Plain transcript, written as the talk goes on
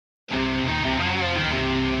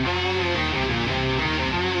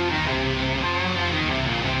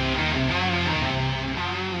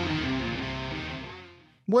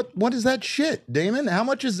What is that shit, Damon? How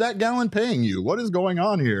much is Zach Gallen paying you? What is going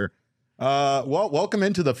on here? Well, welcome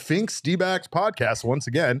into the Finks D-backs podcast once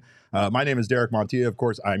again. My name is Derek Montilla. Of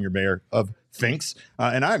course, I'm your mayor of Finks,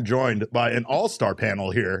 and I'm joined by an all-star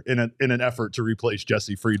panel here in an effort to replace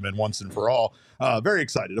Jesse Friedman once and for all. Very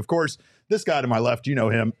excited. Of course, this guy to my left, you know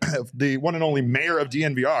him, the one and only mayor of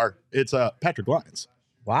DNVR. It's Patrick Lyons.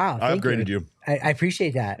 Wow. I upgraded you. I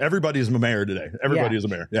appreciate that. Everybody is a mayor today. Everybody is a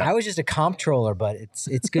mayor. Yeah. I was just a comptroller, but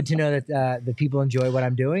it's good to know that the people enjoy what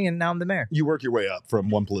I'm doing, and now I'm the mayor. You work your way up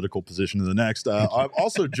from one political position to the next. I'm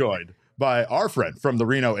also joined by our friend from the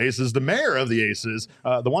Reno Aces, the mayor of the Aces,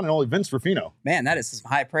 the one and only Vince Ruffino. Man, that is some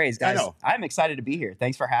high praise, guys. I know. I'm excited to be here.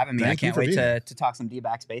 Thanks for having me. I can't wait to talk some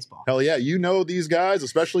D-backs baseball. Hell yeah. You know these guys,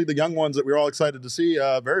 especially the young ones that we're all excited to see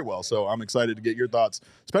very well. So I'm excited to get your thoughts,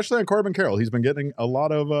 especially on Corbin Carroll. He's been getting a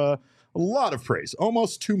lot of praise,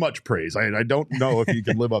 almost too much praise. I don't know if he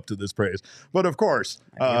can live up to this praise. But of course,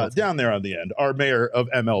 down there on the end, our mayor of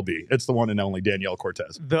MLB. It's the one and only Danielle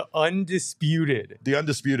Cortez. The undisputed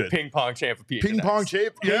ping pong champ of PHNX. Ping pong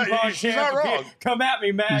champ? Yeah, she's not wrong. Come at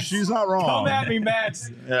me, Max. She's not wrong. Come at me,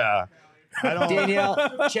 Max. Yeah.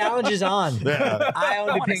 Danielle, challenge is on. Yeah. I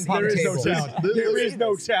owned a ping pong table. There is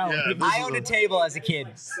no challenge. Yeah, I owned a table as a kid.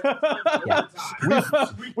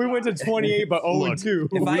 We went to 28, but 0-2.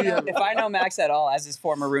 If I know Max at all as his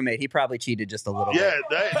former roommate, he probably cheated just a little bit. Yeah,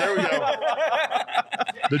 there we go.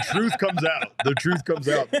 The truth comes out. The truth comes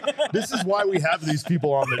out. This is why we have these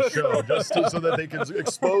people on this show, just so that they can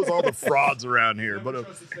expose all the frauds around here. But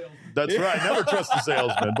that's right. Never trust the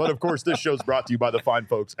salesman. But of course, this show is brought to you by the fine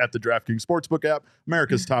folks at the DraftKings Sportsbook app,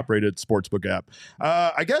 America's top-rated sportsbook app.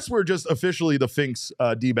 I guess we're just officially the Finks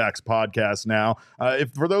D-backs podcast now.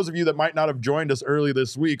 If for those of you that might not have joined us early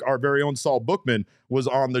this week, our very own Saul Bookman was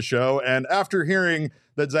on the show, and after hearing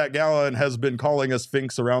that Zach Gallen has been calling us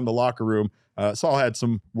Finks around the locker room, Saul had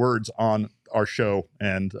some words on our show,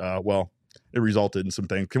 and well, it resulted in some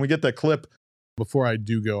things. Can we get that clip? Before I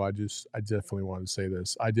do go, I definitely want to say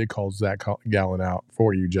this. I did call Zach Gallen out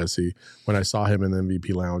for you, Jesse, when I saw him in the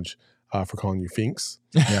MVP lounge for calling you Finks.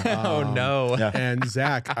 Yeah. Oh, no. Yeah. And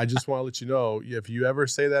Zach, I just want to let you know, if you ever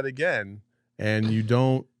say that again and you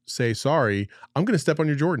don't say sorry, I'm going to step on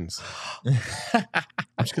your Jordans. I'm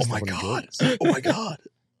just going to step on your Jordans. Oh my God.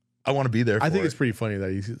 I want to be there for I think it. it's pretty funny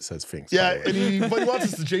that he says Finks. Yeah, and but he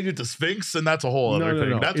wants us to change it to Sphinx, and that's a whole other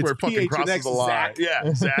thing. No. That's It's where it fucking crosses PHNX the line. Zach.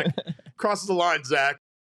 Yeah, Zach. Crosses the line, Zach.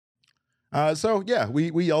 So, yeah,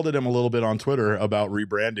 we yelled at him a little bit on Twitter about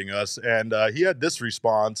rebranding us, and he had this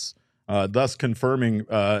response, thus confirming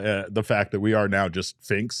the fact that we are now just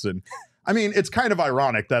Finks. And I mean, it's kind of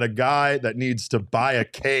ironic that a guy that needs to buy a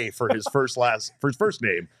K for his first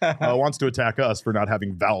name wants to attack us for not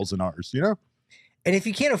having vowels in ours, you know? And if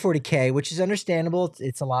you can't afford a K, which is understandable,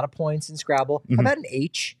 it's a lot of points in Scrabble. How about an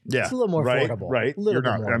H? Yeah, It's a little more affordable. Right. A little You're bit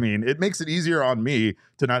not. more. I mean, it makes it easier on me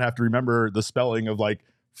to not have to remember the spelling of like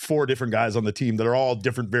 4 different guys on the team that are all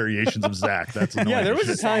different variations of Zach. That's annoying. Yeah, there was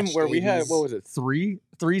a shit. time where we had, what was it, three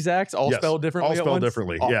Zachs, all Yes, spelled differently all at spelled once?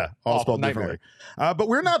 differently. Awful. Yeah, all Awful. spelled Nightmare. differently. But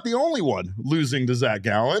we're not the only one losing to Zach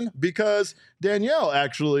Gallen, because Danielle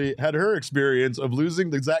actually had her experience of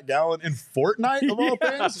losing to Zach Gallen in Fortnite of all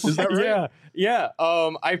things. Is that right? Yeah.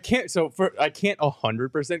 I can't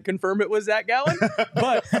 100% confirm it was Zach Gallen,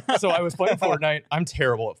 but so I was playing Fortnite. I'm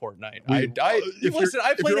terrible at Fortnite. I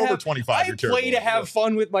if you're over 25, you're terrible. play to have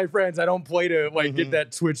fun with my friends. I don't play to get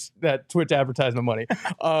that Twitch advertisement money.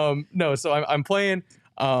 No, so I'm playing,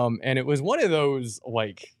 and it was one of those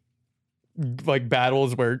like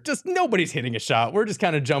battles where just nobody's hitting a shot. We're just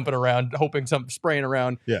kind of jumping around, hoping spraying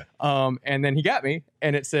around. Yeah. And then he got me,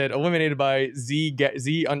 and it said eliminated by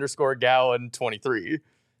Z_Gallen 23.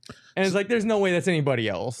 And it's like, there's no way that's anybody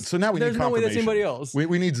else. So now we there's need no way that's confirmation. anybody else.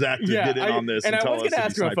 We need Zach to get in on this. And I tell was us going to if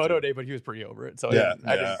ask he him a sniped photo you. day, but he was pretty over it. So Yeah,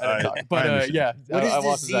 I didn't talk. But understand. I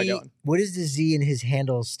lost to Zach Gallen. What does the Z in his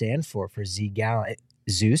handle stand for Z Gallen?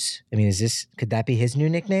 Zeus? I mean, could that be his new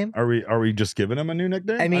nickname? Are we just giving him a new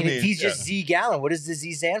nickname? I mean, if he's just Z Gallen, what does the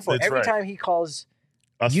Z stand for? That's Every right. time he calls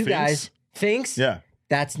Us you Finks? guys Finks, Yeah.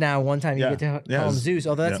 that's now one time you get to call him Zeus,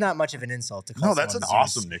 although that's not much of an insult to call No, that's an someone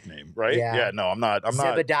awesome Zeus. nickname, right? Yeah. No, I'm not.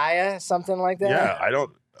 Zebediah, something like that? Yeah, I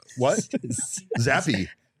don't. What? Zappy.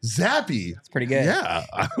 It's pretty good. Yeah.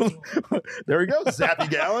 There we go. Zappy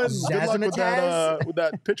Gallen. Good luck with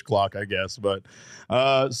that pitch clock, I guess. But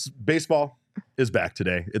baseball is back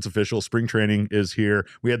today. It's official. Spring training is here.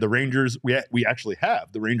 We had the Rangers. We actually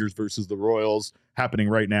have the Rangers versus the Royals happening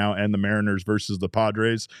right now, and the Mariners versus the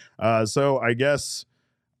Padres. So I guess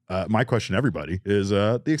my question to everybody is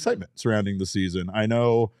the excitement surrounding the season. I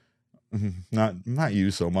know Not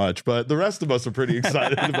you so much, but the rest of us are pretty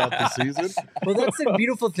excited about the season. Well, that's the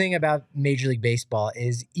beautiful thing about Major League Baseball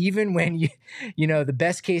is even when the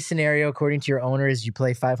best case scenario, according to your owner, is you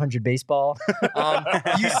play 500 baseball,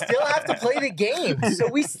 you still have to play the game. So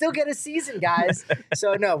we still get a season, guys.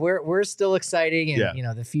 So no, we're still exciting,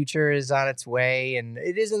 and the future is on its way, and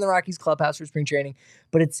it is in the Rockies clubhouse for spring training,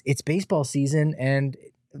 but it's baseball season, and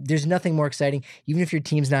there's nothing more exciting. Even if your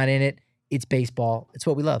team's not in it, it's baseball. It's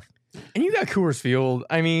what we love. And you got Coors Field.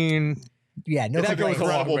 I mean, yeah, no, that goes a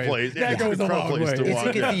long way. Place. That goes a long way. It's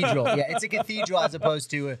a cathedral. Yeah, it's a cathedral as opposed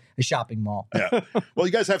to a shopping mall. Yeah. Well,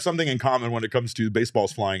 you guys have something in common when it comes to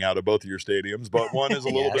baseballs flying out of both of your stadiums, but one is a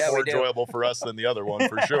little bit more enjoyable for us than the other one,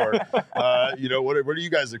 for sure. What are you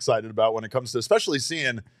guys excited about when it comes to, especially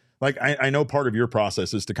seeing? Like, I know part of your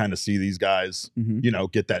process is to kind of see these guys,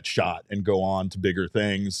 get that shot and go on to bigger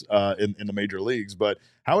things in the major leagues. But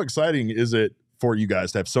how exciting is it for you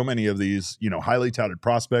guys to have so many of these, highly touted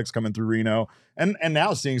prospects coming through Reno, and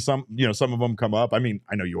now seeing some of them come up? I mean,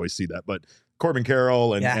 I know you always see that, but Corbin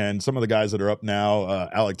Carroll and some of the guys that are up now,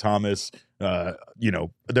 Alec Thomas,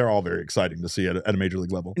 they're all very exciting to see at a major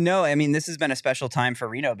league level. No, I mean, this has been a special time for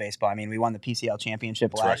Reno baseball. I mean, we won the PCL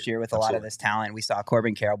championship last year with a lot of this talent. We saw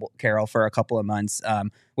Corbin Carroll for a couple of months.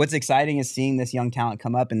 What's exciting is seeing this young talent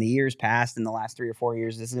come up in the years past. In the last 3 or 4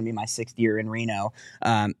 years, this is going to be my 6th year in Reno.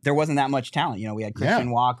 There wasn't that much talent. We had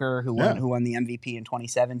Christian Walker who won the MVP in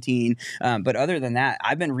 2017. But other than that,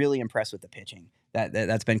 I've been really impressed with the pitching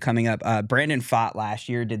that's been coming up. Brandon Pfaadt last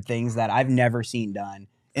year did things that I've never seen done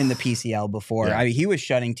in the PCL before. I mean, he was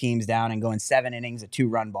shutting teams down and going 7 innings, a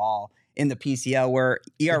 2-run ball in the PCL, where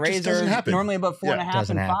ERAs are normally about 4.5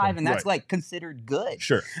 and 5, and that's like considered good.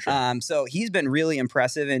 Sure. So he's been really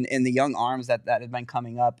impressive in the young arms that have been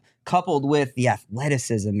coming up, coupled with the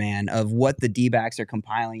athleticism, man, of what the D-backs are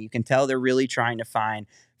compiling. You can tell they're really trying to find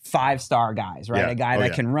 5-star guys, right? A guy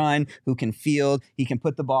that can run, who can field, he can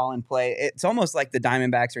put the ball in play. It's almost like the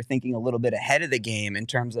Diamondbacks are thinking a little bit ahead of the game in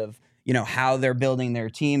terms of how they're building their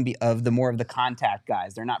team of the more of the contact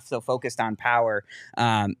guys. They're not so focused on power.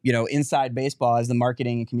 Inside baseball, as the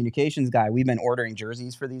marketing and communications guy, we've been ordering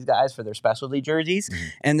jerseys for these guys for their specialty jerseys.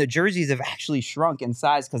 And the jerseys have actually shrunk in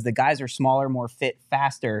size because the guys are smaller, more fit,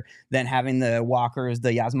 faster than having the Walkers,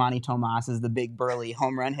 the Yasmani Tomases, the big burly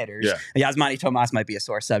home run hitters. Yasmani Tomas might be a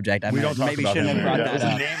sore subject. We don't talk maybe about shouldn't him. have brought that up. It's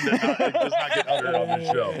a name that does not get uttered on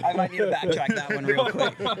this show. I might need to backtrack that one real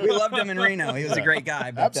quick. We loved him in Reno. He was a great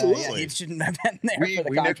guy. But, Absolutely. He shouldn't have been there for the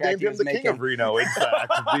we contract nicknamed he him was the making. king of Reno, in fact,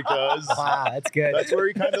 because Wow, that's good. that's where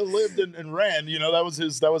he kind of lived and ran. That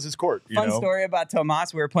was his court. Fun story about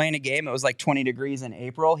Tomas. We were playing a game. It was like 20 degrees in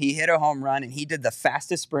April. He hit a home run, and he did the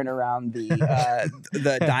fastest sprint around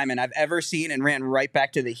the diamond I've ever seen, and ran right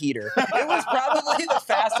back to the heater. It was probably the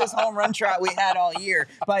fastest home run trot we had all year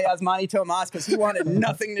by Yasmani Tomas, because he wanted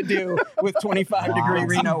nothing to do with 25-degree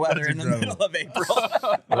Reno weather in the middle of April.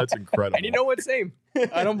 That's incredible. And you know what? Same.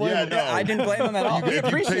 I don't blame him. no. I didn't blame him at all. We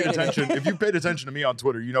appreciated it. If you paid attention to me on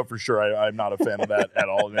Twitter, you know for sure I'm not a fan of that at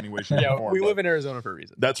all in any way, shape, or form. We live in Arizona for a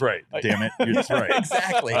reason. That's right. Damn it. That's right.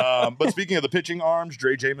 Exactly. But speaking of the pitching arms,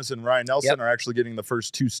 Dre Jameson and Ryan Nelson are actually getting the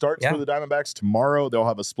first 2 starts for the Diamondbacks tomorrow. They'll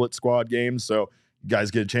have a split squad game, so you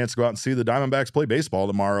guys get a chance to go out and see the Diamondbacks play baseball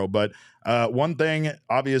tomorrow. But one thing,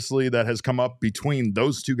 obviously, that has come up between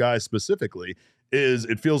those 2 guys specifically is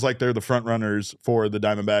it feels like they're the front runners for the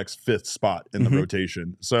Diamondbacks' 5th spot in the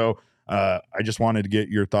rotation. So I just wanted to get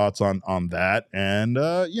your thoughts on that. And,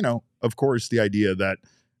 of course, the idea that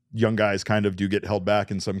young guys kind of do get held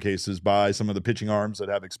back in some cases by some of the pitching arms that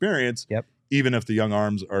have experience, even if the young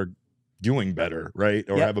arms are doing better, right?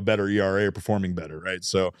 Or have a better ERA or performing better, right?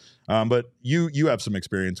 So, but you have some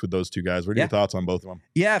experience with those 2 guys. What are your thoughts on both of them?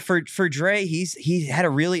 Yeah, for Dre, he had a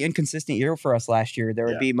really inconsistent year for us last year. There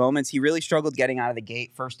would be moments he really struggled getting out of the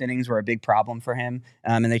gate. First innings were a big problem for him,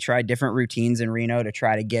 and they tried different routines in Reno to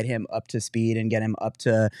try to get him up to speed and get him up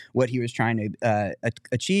to what he was trying to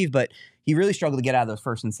achieve. But he really struggled to get out of those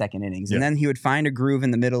first and second innings. And then he would find a groove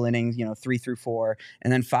in the middle innings, 3 through 4,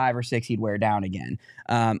 and then 5 or 6, he'd wear down again.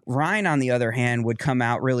 Ryan, on the other hand, would come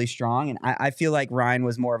out really strong. And I feel like Ryan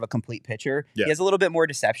was more of a complete pitcher. He has a little bit more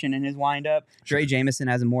deception in his windup. Dre Jameson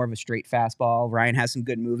has more of a straight fastball. Ryan has some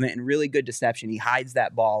good movement and really good deception. He hides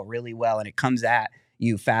that ball really well, and it comes at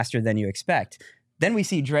you faster than you expect. Then we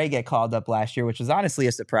see Dre get called up last year, which was honestly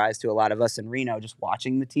a surprise to a lot of us in Reno just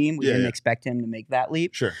watching the team. We didn't expect him to make that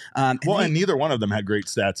leap. Sure. And neither one of them had great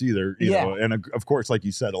stats either. You know, and of course, like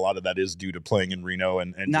you said, a lot of that is due to playing in Reno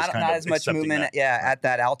and not just kind not of as much movement. that. At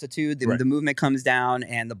that altitude, the movement comes down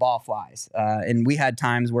and the ball flies. And we had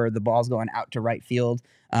times where the ball's going out to right field.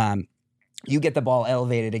 You get the ball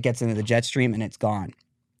elevated, it gets into the jet stream, and it's gone.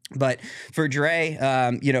 But for Dre,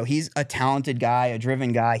 you know, he's a talented guy, a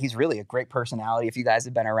driven guy. He's really a great personality if you guys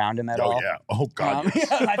have been around him at all. Oh, yeah. Oh, God.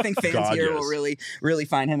 Yes. I think fans here will really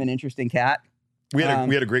find him an interesting cat. We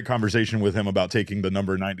had a great conversation with him about taking the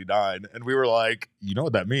number 99, and we were like, you know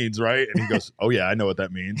what that means, right? And he goes, oh yeah, I know what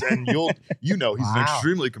that means. And he's an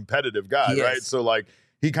extremely competitive guy, right? So like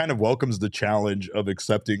he kind of welcomes the challenge of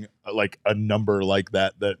accepting like a number like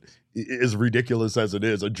that as ridiculous as it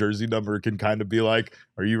is. A jersey number can kind of be like,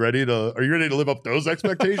 are you ready to live up those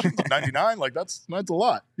expectations? 99, like that's a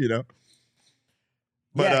lot, you know.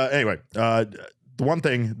 But anyway, the one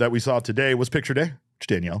thing that we saw today was picture day, which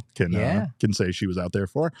Danielle can say she was out there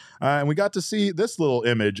for. And we got to see this little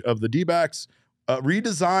image of the D-backs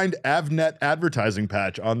redesigned Avnet advertising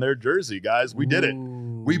patch on their jersey, guys. We did it.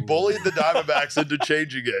 We bullied the Diamondbacks into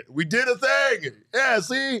changing it. We did a thing. Yeah,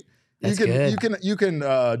 see? You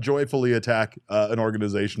can joyfully attack an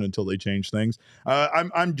organization until they change things.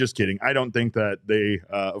 I'm just kidding. I don't think that they,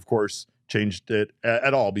 of course, changed it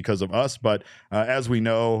at all because of us. But as we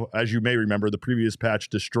know, as you may remember, the previous patch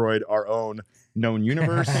destroyed our own known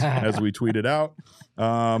universe, as we tweeted out.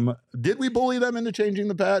 Did we bully them into changing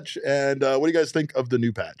the patch? And what do you guys think of the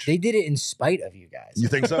new patch? They did it in spite of you guys. You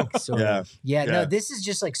think so? Yeah. No, this is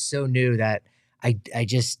just like so new that I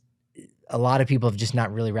just, a lot of people have just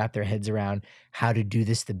not really wrapped their heads around how to do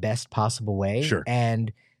this the best possible way. Sure.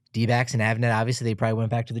 And D-backs and Avnet, obviously, they probably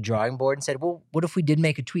went back to the drawing board and said, well, what if we did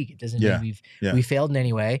make a tweak? It doesn't mean we failed in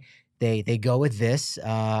any way. They go with this.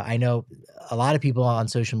 I know a lot of people on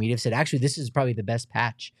social media have said, actually, this is probably the best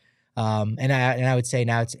patch. And I would say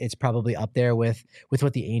now it's probably up there with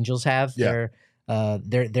what the Angels have. Yeah.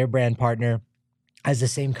 Their brand partner has the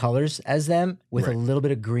same colors as them with a little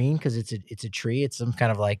bit of green because it's a tree. It's some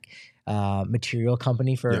kind of like material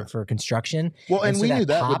company for construction. Well, and so we knew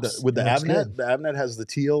that pops, with the Avnet. Good. The Avnet has the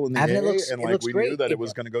teal and the A, and like we knew that it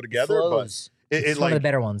was going to go together. But it's one of the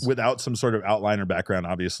better ones. Without some sort of outline or background,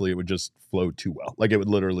 obviously, it would just flow too well. Like it would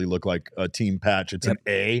literally look like a team patch. It's an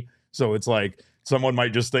A, so it's like someone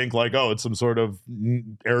might just think like, oh, it's some sort of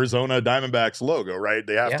Arizona Diamondbacks logo, right?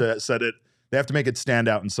 They have to set it. They have to make it stand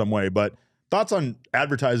out in some way. But thoughts on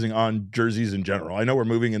advertising on jerseys in general? I know we're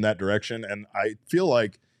moving in that direction, and I feel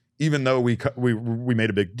like even though we made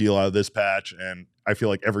a big deal out of this patch, and I feel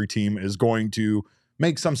like every team is going to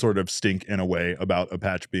make some sort of stink in a way about a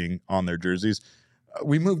patch being on their jerseys.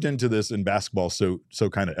 We moved into this in basketball so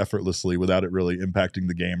kind of effortlessly without it really impacting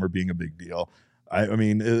the game or being a big deal. I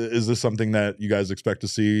mean, is this something that you guys expect to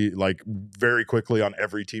see like very quickly on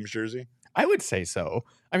every team's jersey? I would say so.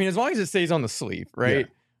 I mean, as long as it stays on the sleeve, right?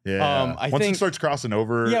 Yeah. Once it starts crossing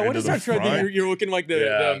over, once it starts right, you're looking like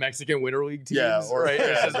the Mexican Winter League teams, right?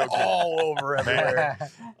 It's just all over everywhere.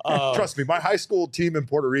 Trust me, my high school team in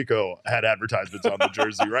Puerto Rico had advertisements on the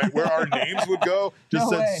jersey, right? Where our names would go, just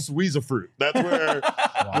said "Squeeze a Fruit." That's where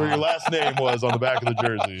your last name was on the back of the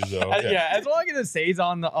jersey. So as long as it stays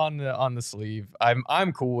on the sleeve,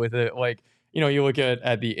 I'm cool with it. Like, you know, you look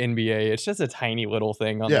at the NBA, it's just a tiny little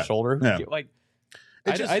thing on the shoulder. Like,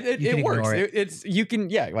 it works. You can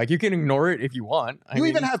ignore it if you want. You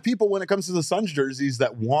even have people when it comes to the Suns jerseys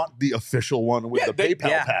that want the official one with the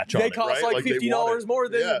PayPal patch on it. They cost like $50 more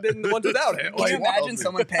than the ones without it. Can you imagine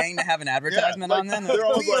someone paying to have an advertisement on them? They're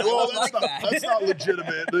always like, well, that's not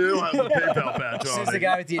legitimate. They don't have the PayPal patch on it. This is the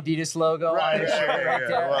guy with the Adidas logo on his shirt right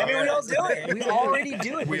there. I mean, we all do it. We already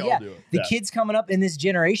do it. We all do it. The kids coming up in this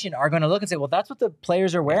generation are going to look and say, well, that's what the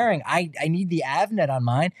players are wearing. I need the Avnet on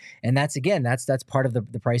mine. And that's part of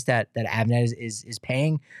the price that Avnet is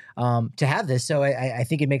paying to have this. So I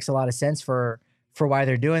think it makes a lot of sense for why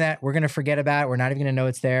they're doing that. We're going to forget about it. We're not even going to know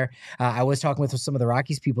it's there. I was talking with some of the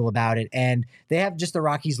Rockies people about it, and they have just the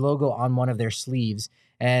Rockies logo on one of their sleeves,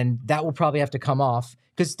 and that will probably have to come off.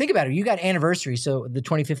 Because think about it, you got anniversary, so the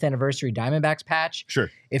 25th anniversary Diamondbacks patch. Sure.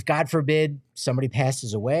 If God forbid somebody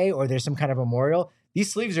passes away or there's some kind of memorial, these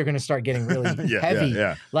sleeves are going to start getting really heavy.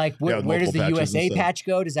 Yeah. Like, where does the USA patch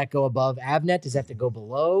go? Does that go above Avnet? Does that have to go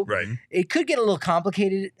below? Right. It could get a little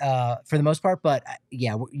complicated for the most part, but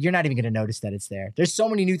you're not even going to notice that it's there. There's so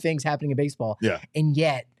many new things happening in baseball. Yeah. And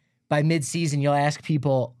yet, by mid-season, you'll ask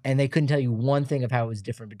people, and they couldn't tell you one thing of how it was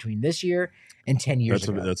different between this year and 10 years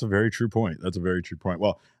ago. That's a very true point.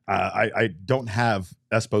 Well, I don't have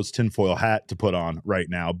Espo's tinfoil hat to put on right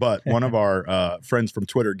now, but one of our friends from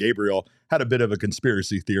Twitter, Gabriel, had a bit of a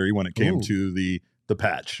conspiracy theory when it came to the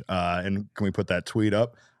patch. And can we put that tweet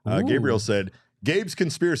up? Gabriel said, Gabe's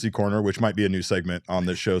Conspiracy Corner, which might be a new segment on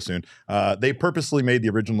this show soon. They purposely made the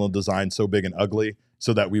original design so big and ugly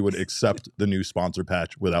so that we would accept the new sponsor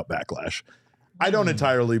patch without backlash. I don't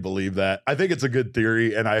entirely believe that. I think it's a good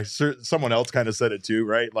theory, and someone else kind of said it too,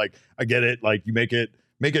 right? Like, I get it. Like, you make it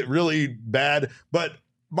make it really bad. But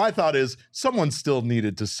my thought is someone still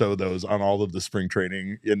needed to sew those on all of the spring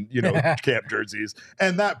training in, camp jerseys.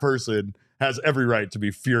 And that person has every right to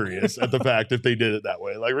be furious at the fact if they did it that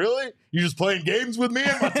way. Like, really? You just playing games with me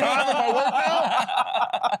and my time and my work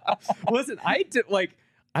now? Listen, I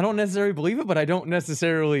don't necessarily believe it, but I don't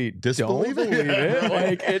necessarily Disbelieve don't believe it.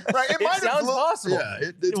 Like it sounds possible. Yeah,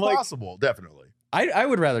 it's possible, definitely. I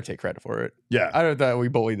would rather take credit for it. Yeah. I don't thought we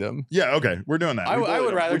bullied them. Yeah, okay. We're doing that. I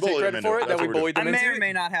would rather take credit for it than we bullied them I into may or it.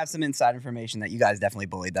 may not have some inside information that you guys definitely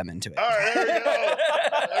bullied them into it. All right, there we go.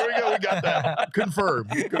 There we go. We got that.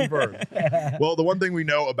 Confirmed. Well, the one thing we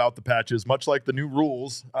know about the patches, much like the new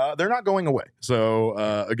rules, they're not going away. So,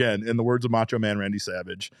 again, in the words of Macho Man Randy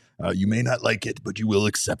Savage, you may not like it, but you will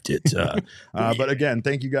accept it. But again,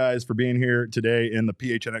 thank you guys for being here today in the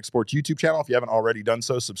PHNX Sports YouTube channel. If you haven't already done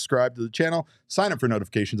so, subscribe to the channel. Sign up for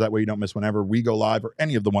notifications. That way you don't miss whenever we go live or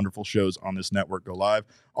any of the wonderful shows on this network go live.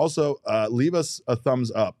 Also, leave us a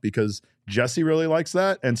thumbs up because Jesse really likes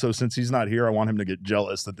that. And so since he's not here, I want him to get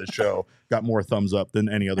jealous that this show got more thumbs up than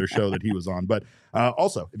any other show that he was on. But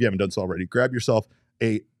also, if you haven't done so already, grab yourself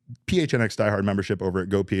a PHNX diehard membership over at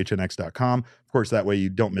gophnx.com. Of course, that way you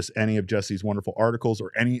don't miss any of Jesse's wonderful articles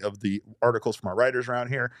or any of the articles from our writers around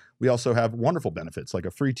here. We also have wonderful benefits like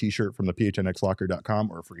a free t-shirt from the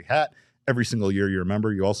phnxlocker.com or a free hat. Every single year you're a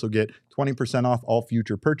member, you also get 20% off all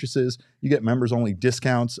future purchases. You get members-only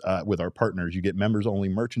discounts with our partners. You get members-only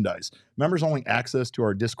merchandise, members-only access to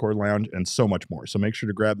our Discord lounge, and so much more. So make sure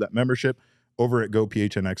to grab that membership over at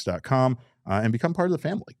gophnx.com and become part of the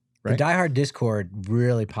family. Right? The diehard Discord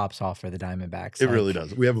really pops off for the Diamondbacks. It really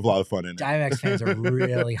does. We have a lot of fun in it. Diamondbacks fans are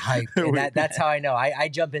really hyped. And that's how I know. I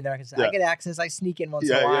jump in there because I get access. I sneak in once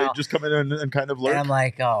in a while. Yeah, just come in and kind of lurk. And I'm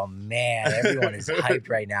like, oh, man, everyone is hyped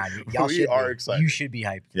right now. Y'all excited. You should be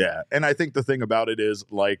hyped. Yeah, and I think the thing about it is,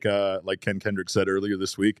 like Ken Kendrick said earlier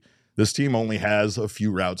this week, this team only has a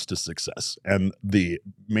few routes to success. And the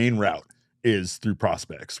main route is through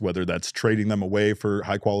prospects, whether that's trading them away for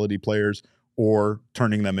high-quality players or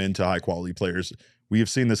turning them into high-quality players. We have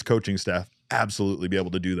seen this coaching staff absolutely be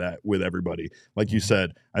able to do that with everybody. Like you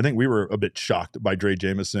said, I think we were a bit shocked by Dre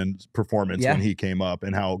Jameson's performance when he came up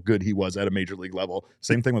and how good he was at a major league level.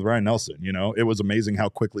 Same thing with Ryan Nelson. It was amazing how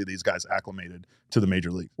quickly these guys acclimated to the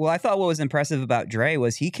major league. Well, I thought what was impressive about Dre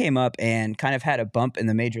was he came up and kind of had a bump in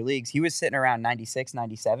the major leagues. He was sitting around 96,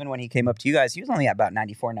 97 when he came up to you guys. He was only at about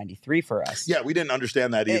 94, 93 for us. Yeah, we didn't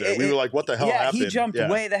understand that either. We were like, what the hell happened? He jumped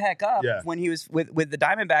way the heck up when he was with the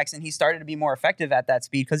Diamondbacks, and he started to be more effective at that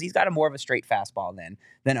speed because he's got a more of a straight fastball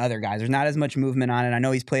than other guys. There's not as much movement on it. I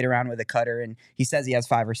know he's played around with a cutter, and he says he has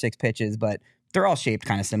 5 or 6 pitches, but they're all shaped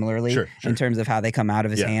kind of similarly in terms of how they come out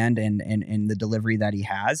of his hand and the delivery that he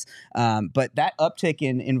has. But that uptick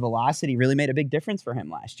in velocity really made a big difference for him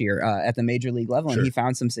last year at the major league level, and he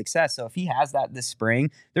found some success. So if he has that this spring,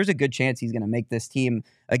 there's a good chance he's going to make this team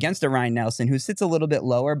against a Ryan Nelson who sits a little bit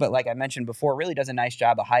lower, but like I mentioned before, really does a nice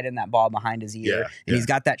job of hiding that ball behind his ear. And he's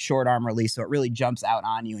got that short arm release, so it really jumps out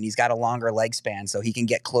on you, and he's got a longer leg span, so he can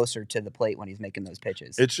get closer to the plate when he's making those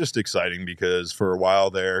pitches. It's just exciting because for a while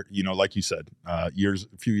there, like you said, a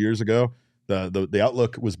few years ago, the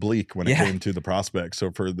outlook was bleak when it came to the prospects.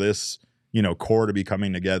 So for this, core to be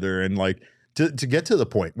coming together and like to get to the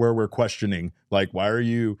point where we're questioning, like, why are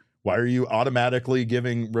you automatically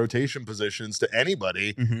giving rotation positions to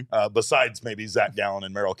anybody besides maybe Zach Gallen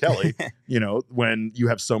and Merrill Kelly, when you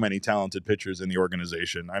have so many talented pitchers in the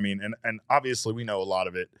organization? I mean, and obviously we know a lot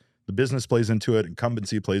of it. The business plays into it,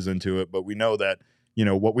 incumbency plays into it, but we know that,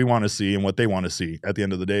 what we want to see and what they want to see at the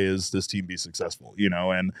end of the day is this team be successful,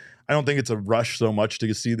 and I don't think it's a rush so much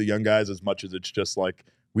to see the young guys as much as it's just like,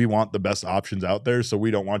 we want the best options out there. So we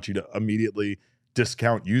don't want you to immediately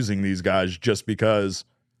discount using these guys just because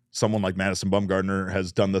someone like Madison Bumgarner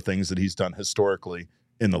has done the things that he's done historically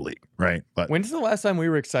in the league, right? But when's the last time we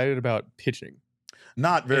were excited about pitching?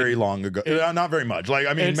 Not very long ago. Not very much. Like,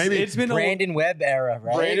 I mean, maybe it's been Brandon Webb era,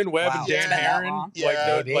 right? Brandon Webb and Dan Herron,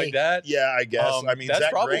 like that. Yeah, I guess. I mean,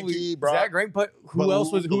 Zach Greinke, but who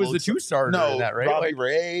else was the 2-starter in that, right? Robbie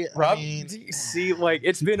Ray.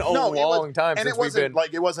 It's been a long time and since we've been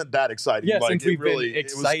it wasn't that exciting. Yeah, since we've been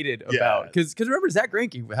excited about because remember Zach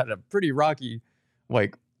Greinke had a pretty rocky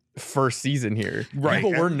first season here. Right.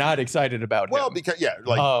 People were not excited about him. Well,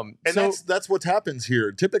 because that's what happens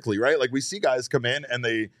here typically, right? Like we see guys come in and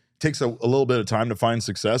they takes a little bit of time to find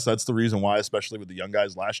success. That's the reason why, especially with the young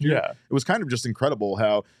guys last year, it was kind of just incredible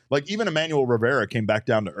how even Emmanuel Rivera came back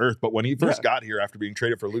down to earth. But when he first got here after being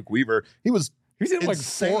traded for Luke Weaver, he was He was hitting like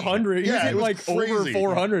insane. 400. He was hitting like crazy. over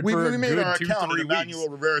 400 We for a made good our 2-3 account an weeks. Emmanuel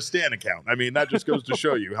Rivera Stan account. I mean, that just goes to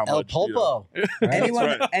show you how El much. You know. Popo. Right?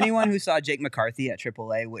 right. Anyone who saw Jake McCarthy at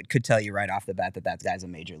AAA could tell you right off the bat that guy's a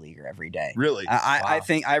major leaguer every day. Really? I Wow.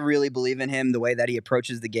 think I really believe in him, the way that he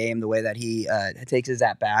approaches the game, the way that he takes his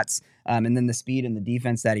at-bats, and then the speed and the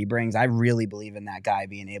defense that he brings. I really believe in that guy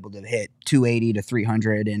being able to hit 280 to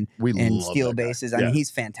 300 and love steal that guy. bases. I Yeah. mean, he's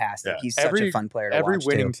fantastic. Yeah. He's such a fun player to Every watch,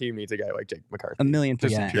 winning too. team needs a guy like Jake McCarthy.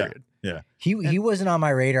 1,000,000%. Just period. He wasn't on my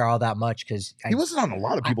radar all that much because He wasn't on a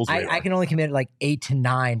lot of people's radar. I can only commit like 8 to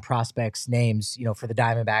 9 prospects names, for the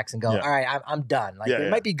Diamondbacks and go, Yeah. all right, I'm done. Like Yeah, it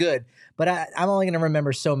might be good, but I'm only going to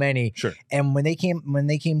remember so many. Sure. And when they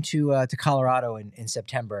came to Colorado in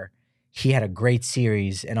September, he had a great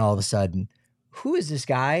series, and all of a sudden, who is this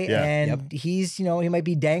guy? Yeah. And he's, he might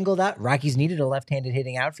be dangled out. Rockies needed a left-handed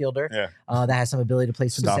hitting outfielder Yeah. that has some ability to play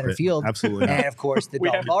some Stop center it. field. Absolutely not. And of course, the We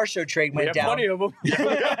Dalton have- Varsho trade We went have down. plenty of them.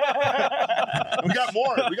 We got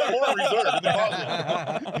more. We got more in reserve in the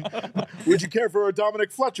closet. Would you care for a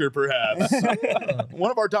Dominic Fletcher, perhaps?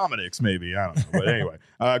 One of our Dominics, maybe. I don't know. But anyway,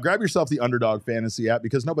 grab yourself the Underdog Fantasy app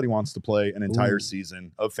because nobody wants to play an entire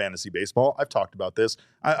season of fantasy baseball. I've talked about this.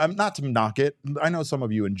 I'm not to knock it. I know some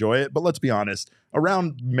of you enjoy it, but let's be honest.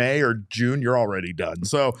 Around May or June, you're already done.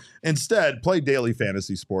 So instead, play daily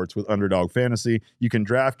fantasy sports with Underdog Fantasy. You can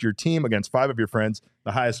draft your team against 5 of your friends.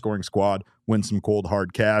 The highest scoring squad wins some cold,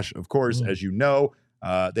 hard cash. Of course, as you know,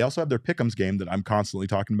 they also have their Pick'ems game that I'm constantly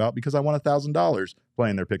talking about because I won $1,000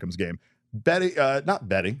 playing their Pick'ems game. Not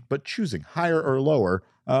betting, but choosing higher or lower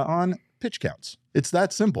on pitch counts. It's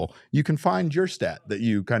that simple. You can find your stat that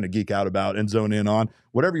you kind of geek out about and zone in on,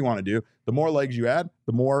 whatever you want to do. The more legs you add,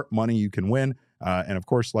 the more money you can win. And of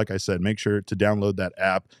course, like I said, make sure to download that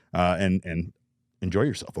app and enjoy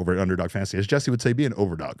yourself over at Underdog Fantasy. As Jesse would say, be an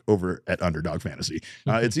overdog over at Underdog Fantasy.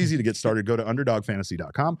 It's easy to get started. Go to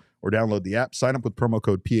underdogfantasy.com or download the app. Sign up with promo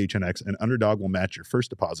code PHNX, and Underdog will match your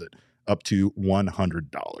first deposit up to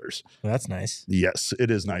 $100. Well, that's nice. Yes,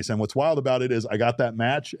 it is nice. And what's wild about it is I got that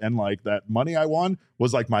match, and like that money I won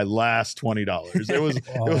was like my last $20. It was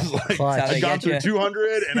like clutch. That's how I they gone get through ya.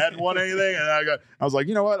 200 and hadn't won anything, and I was like,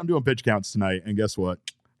 you know what? I'm doing pitch counts tonight, and guess what?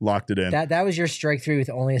 Locked it in. That was your strike 3 with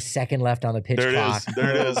only a second left on the pitch There it clock. is. There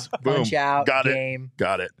it is. Boom. Punch out. Got it. Game.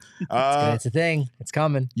 Got it. It's a thing. It's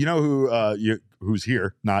coming. You know who's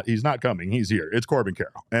here? He's not coming. He's here. It's Corbin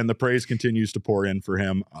Carroll, and the praise continues to pour in for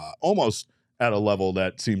him, almost at a level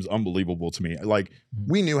that seems unbelievable to me. Like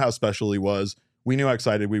we knew how special he was. We knew how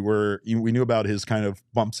excited we were. We knew about his kind of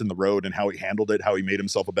bumps in the road and how he handled it, how he made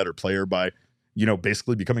himself a better player by,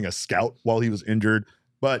 basically becoming a scout while he was injured.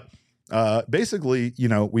 But basically,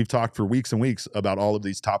 we've talked for weeks and weeks about all of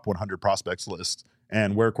these top 100 prospects lists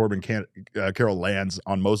and where Corbin Carroll lands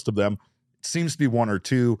on most of them. It seems to be 1 or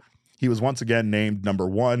 2. He was once again named number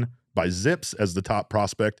 1 by Zips as the top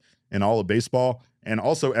prospect in all of baseball. And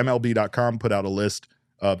also MLB.com put out a list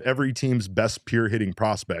of every team's best pure hitting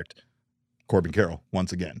prospect. Corbin Carroll,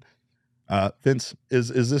 once again. Vince, is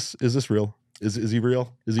this real? Is he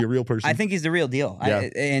real? Is he a real person? I think he's the real deal.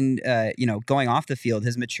 Yeah. Going off the field,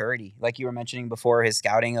 his maturity, like you were mentioning before, his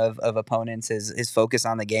scouting of opponents, his focus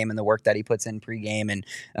on the game and the work that he puts in pregame, and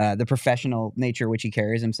the professional nature which he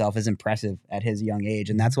carries himself is impressive at his young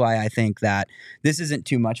age. And that's why I think that this isn't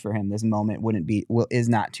too much for him. This moment is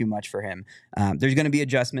not too much for him. There's going to be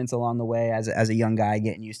adjustments along the way as a young guy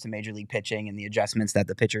getting used to major league pitching and the adjustments that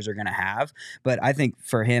the pitchers are going to have. But I think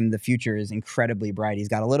for him, the future is incredibly bright. He's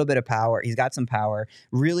got a little bit of power. He's got some power,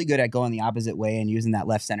 really good at going the opposite way and using that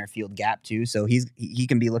left center field gap too. So he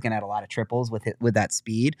can be looking at a lot of triples with that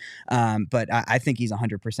speed. But I think he's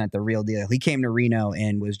 100% the real deal. He came to Reno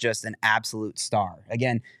and was just an absolute star.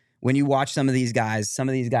 Again, when you watch some of these guys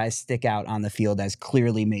stick out on the field as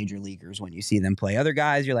clearly major leaguers when you see them play. Other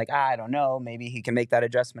guys, you're like, I don't know, maybe he can make that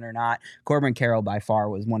adjustment or not. Corbin Carroll by far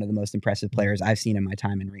was one of the most impressive players I've seen in my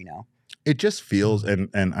time in Reno. It just feels,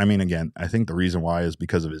 and I mean, again, I think the reason why is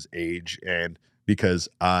because of his age and because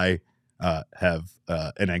I have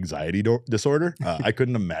an anxiety disorder. I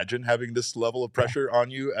couldn't imagine having this level of pressure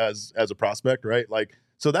on you as a prospect, right? Like,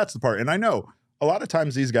 so that's the part. And I know a lot of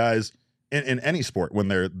times these guys in any sport, when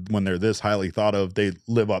they're this highly thought of, they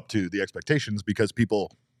live up to the expectations because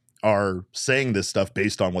people are saying this stuff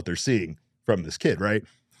based on what they're seeing from this kid, right?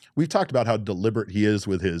 We've talked about how deliberate he is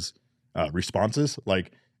with his responses,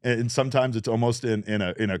 like. And sometimes it's almost in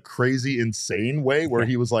a crazy, insane way where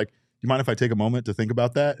he was like, do you mind if I take a moment to think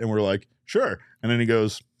about that? And we're like, sure. And then he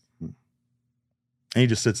goes, and he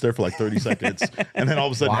just sits there for like 30 seconds and then all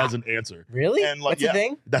of a sudden has an answer. Really? And like, That's a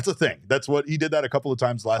thing? That's a thing. That's what he did that a couple of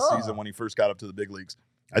times last season when he first got up to the big leagues.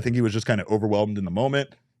 I think he was just kind of overwhelmed in the moment.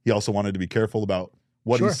 he also wanted to be careful about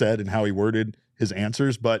what he said and how he worded his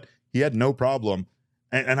answers, but he had no problem.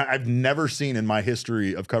 And I've never seen in my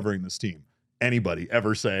history of covering this team anybody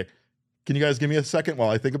ever say, "Can you guys give me a second while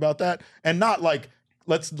I think about that?" And not like,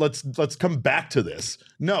 let's come back to this.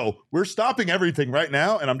 No, we're stopping everything right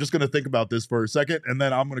now, and I'm just going to think about this for a second, and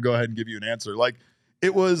then I'm going to go ahead and give you an answer. Like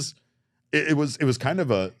it was kind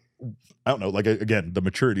of a, I don't know, like again, the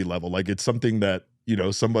maturity level. Like it's something that, you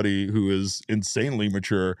know, somebody who is insanely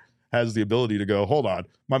mature has the ability to go, hold on,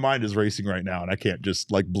 my mind is racing right now, and I can't just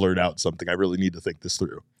like blurt out something. I really need to think this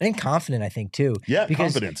through. And confident, I think, too. Yeah,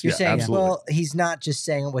 because confidence. You're Yeah, saying, absolutely. well, he's not just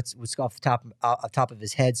saying what's off the top of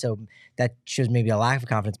his head, so that shows maybe a lack of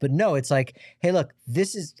confidence. But no, it's like, hey, look,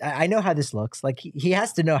 this is, I know how this looks. Like he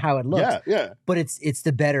has to know how it looks. Yeah. But it's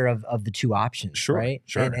the better of the two options, Sure, right?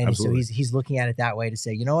 sure, And so absolutely. he's looking at it that way to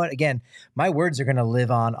say, you know what? Again, my words are going to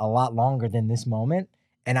live on a lot longer than this moment,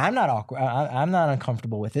 and I'm not awkward. I'm not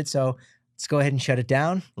uncomfortable with it. So let's go ahead and shut it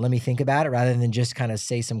down. Let me think about it rather than just kind of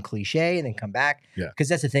say some cliche and then come back. Yeah. Because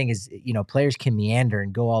that's the thing is, you know, players can meander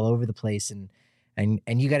and go all over the place, and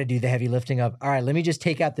you got to do the heavy lifting of, all right, let me just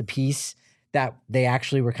take out the piece that they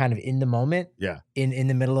actually were kind of in the moment. Yeah. In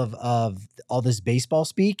the middle of all this baseball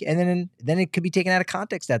speak, and then it could be taken out of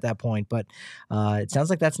context at that point. But it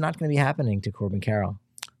sounds like that's not going to be happening to Corbin Carroll.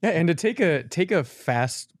 Yeah, and to take a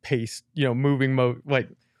fast paced, you know, moving like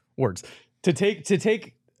words to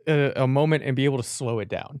take a moment and be able to slow it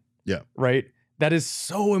down. Yeah. Right. That is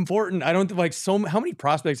so important. I don't like how many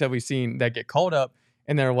prospects have we seen that get called up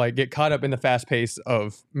and they're like get caught up in the fast pace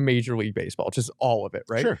of Major League Baseball, just all of it.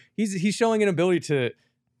 Right. Sure. He's showing an ability to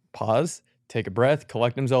pause, take a breath,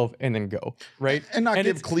 collect himself, and then go. Right. And not give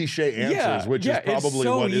it's- cliche answers, yeah, which yeah, is probably it's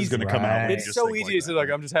so what is easy. going to come out. when you It's just so think easy like to say that. like,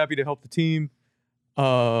 I'm just happy to help the team.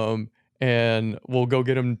 And we'll go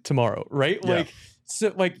get him tomorrow. Right. Yeah. Like,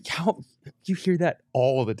 so like how you hear that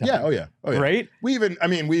all the time. Yeah. Oh yeah. Right. We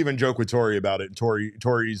even joke with Tori about it.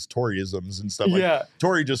 Tori's Toryisms and stuff. Like, Yeah.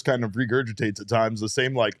 Tori just kind of regurgitates at times the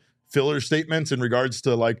same like filler statements in regards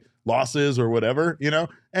to like losses or whatever, you know?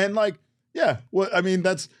 And like, yeah, well, I mean,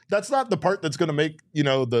 that's not the part that's going to make, you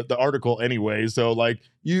know, the article anyway. So like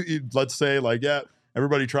you let's say like, yeah,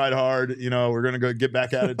 everybody tried hard, you know, we're going to go get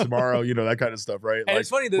back at it tomorrow, you know, that kind of stuff. Right. And Like, it's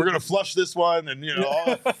funny that we're going to flush this one. And, you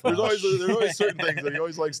know, there's always certain things that he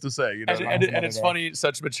always likes to say, you know? and it's funny,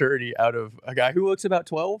 such maturity out of a guy who looks about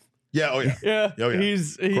 12. Yeah. Oh yeah. Yeah. Oh,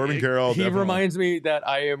 yeah. Corbin Carroll, He definitely. reminds me that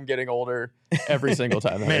I am getting older every single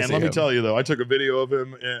time. Man, let me tell you though, I took a video of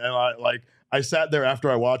him and I sat there after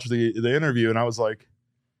I watched the interview and I was like,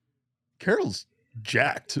 Carroll's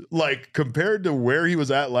jacked. Like compared to where he was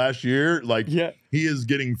at last year, like Yeah. he is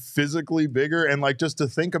getting physically bigger. And like just to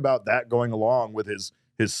think about that going along with his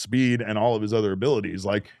speed and all of his other abilities,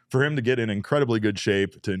 like for him to get in incredibly good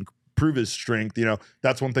shape, to improve his strength, you know,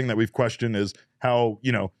 that's one thing that we've questioned is how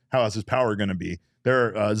is his power going to be?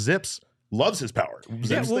 Zips loves his power. Yeah,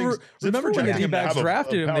 Zips well, thinks- remember Zips when the projected him to D-backs have a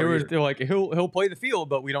drafted him? power hitter. They're like, he'll play the field,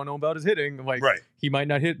 but we don't know about his hitting. Like, Right. he might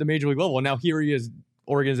not hit the major league level. And now here he is,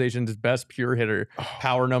 organization's best pure hitter,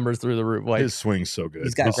 power numbers through the roof. Like, His swing's so good.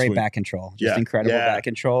 He's got His great swing- back control, just Yeah. incredible Yeah. back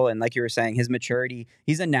control. And like you were saying, his maturity,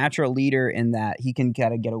 he's a natural leader in that he can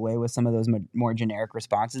kind of get away with some of those more generic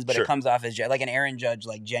responses, but Sure. it comes off as like an Aaron Judge,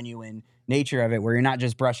 like genuine nature of it, where you're not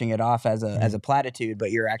just brushing it off as a platitude,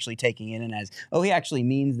 but you're actually taking it in as, oh, he actually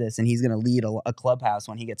means this, and he's going to lead a clubhouse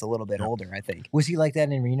when he gets a little bit older, I think. Was he like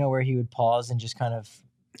that in Reno where he would pause and just kind of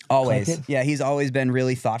Always. Collected? Yeah, he's always been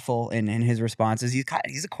really thoughtful in his responses. He's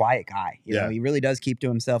a quiet guy. You know, he really does keep to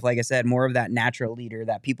himself. Like I said, more of that natural leader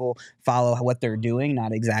that people follow what they're doing,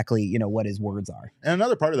 not exactly, you know, what his words are. And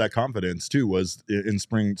another part of that confidence too was in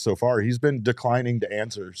spring so far, he's been declining to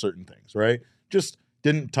answer certain things, right? Just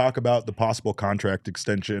didn't talk about the possible contract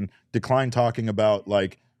extension, declined talking about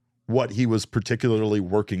like what he was particularly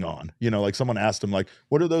working on. You know, like someone asked him like,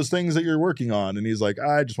 what are those things that you're working on? And he's like,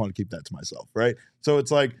 I just want to keep that to myself. Right. So it's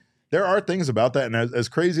like, there are things about that. And as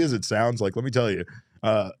crazy as it sounds, like, let me tell you,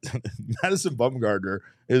 Madison Bumgarner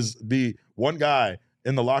is the one guy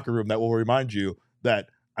in the locker room that will remind you that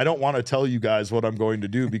I don't want to tell you guys what I'm going to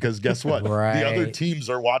do because guess what? Right. The other teams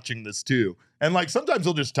are watching this too. And like, sometimes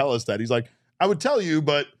he'll just tell us that. He's like, I would tell you,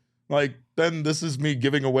 but like, then this is me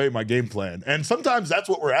giving away my game plan. And sometimes that's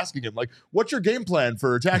what we're asking him. Like, what's your game plan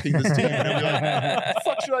for attacking this team? And he'll be like, what the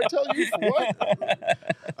fuck should I tell you for what?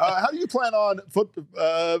 How do you plan on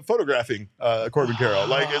photographing Corbin Carroll?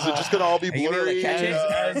 Like, is it just going to all be Are you gonna blurry? catch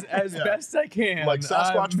it? as best I can. Like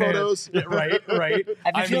Sasquatch Man. photos? Yeah, right.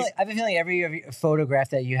 I've been feeling every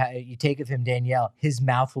photograph that you take of him, Danielle, his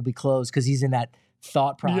mouth will be closed because he's in that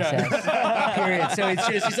thought process. Period. So it's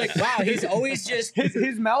just, he's like, wow, he's always just.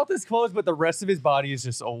 His mouth is closed, but the rest of his body is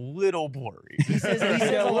just a little blurry. He says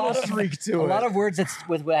a little streak to a it. lot of words that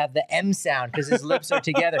have the M sound because his lips are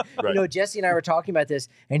together. Right. You know, Jesse and I were talking about this,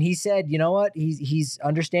 and he said, you know what? He's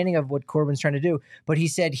understanding of what Corbin's trying to do, but he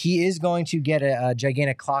said he is going to get a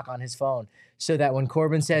gigantic clock on his phone so that when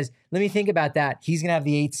Corbin says, "Let me think about that," he's gonna have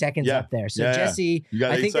the 8 seconds Yeah. up there. So Yeah, yeah. Jesse, You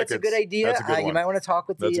got I 8 think that's a seconds. good idea. That's a good You one. might want to talk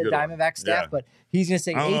with the That's a good one. Diamondback staff, Yeah. but he's gonna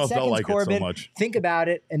say I don't know 8 if they'll seconds, like it so Corbin. much. Think about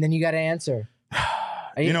it, and then you got to answer.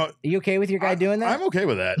 Are You know, are you okay with your guy doing that? I'm okay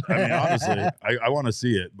with that. I mean, honestly, I want to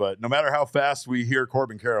see it. But no matter how fast we hear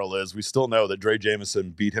Corbin Carroll is, we still know that Dre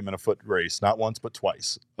Jameson beat him in a foot race, not once but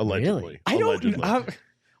twice, allegedly. Really? I Allegedly. don't.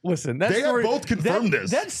 Listen, that They have story, both confirmed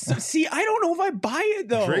this. See, I don't know if I buy it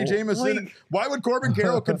though. Dre Jameson. Like, Why would Corbin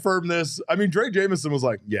Carroll confirm this? I mean, Dre Jameson was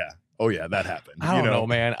like, "Yeah, oh yeah, that happened." I don't know,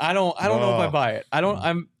 man. I don't know if I buy it.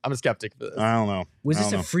 I'm a skeptic for this. I don't know. Was I this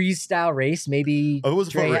a don't know. freeze-style race? Maybe Oh, it was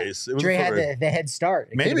a foot Dre, race. It was Dre a foot had race. the head start.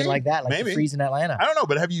 It could have Maybe. been like that, like the Maybe. freeze in Atlanta. I don't know,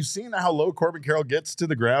 but have you seen how low Corbin Carroll gets to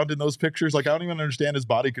the ground in those pictures? Like, I don't even understand his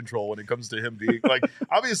body control when it comes to him being like.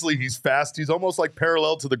 Obviously, he's fast. He's almost like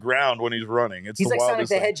parallel to the ground when he's running. It's He's the like Sonic wildest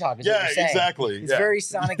the thing. Hedgehog. Is what Yeah, you're saying. exactly. It's yeah. very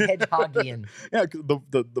Sonic Hedgehogian. Yeah,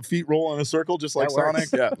 the feet roll in a circle just like That works.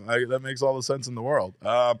 Sonic. Yeah, that makes all the sense in the world.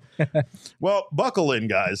 Well, buckle in,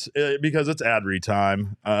 guys, because it's ad read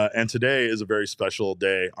time, and today is a very special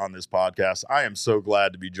day on this podcast. I am so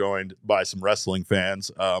glad to be joined by some wrestling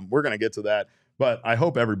fans. We're going to get to that, but I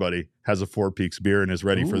hope everybody has a Four Peaks beer and is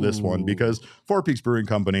ready for this one, because Four Peaks Brewing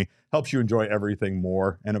Company helps you enjoy everything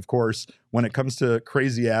more. And of course, when it comes to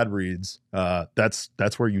crazy ad reads, that's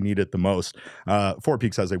where you need it the most. Four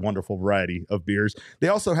Peaks has a wonderful variety of beers. They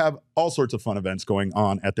also have all sorts of fun events going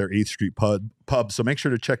on at their 8th Street pub. So make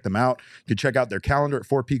sure to check them out. You can check out their calendar at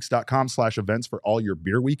fourpeaks.com/events for all your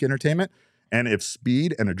beer week entertainment. And if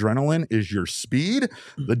speed and adrenaline is your speed,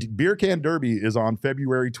 the Beer Can Derby is on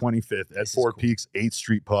February 25th at Four Peaks 8th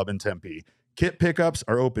Street Pub in Tempe. Kit pickups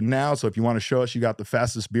are open now, so if you want to show us you got the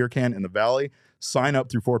fastest beer can in the valley, sign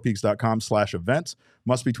up through fourpeaks.com/events.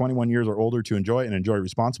 Must be 21 years or older to enjoy, and enjoy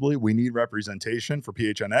responsibly. We need representation for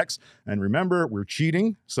PHNX. And remember, we're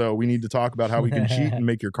cheating, so we need to talk about how we can cheat and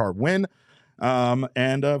make your car win.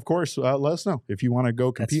 And of course, let us know if you want to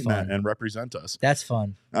go compete in that and represent us. That's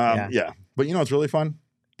fun. Yeah. But you know what's really fun?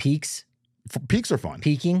 Peaks. Peaks are fun.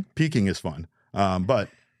 Peaking. Peaking is fun. But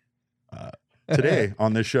today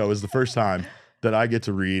on this show is the first time that I get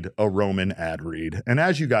to read a Roman ad read. And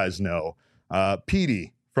as you guys know,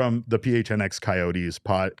 Petey from the PHNX Coyotes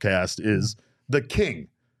podcast is the king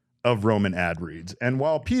of Roman ad reads. And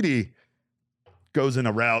while Petey goes in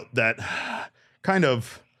a route that kind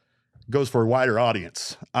of goes for a wider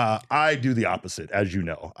audience, I do the opposite, as you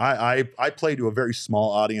know. I play to a very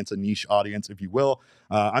small audience, a niche audience, if you will.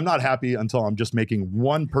 I'm not happy until I'm just making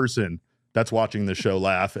one person that's watching the show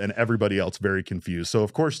laugh and everybody else very confused. So,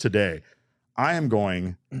 of course, today I am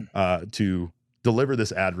going to deliver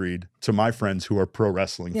this ad read to my friends who are pro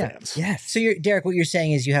wrestling fans. Yes. So, Derek, what you're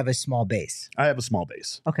saying is you have a small base. I have a small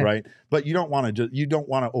base, Okay. right? But you don't want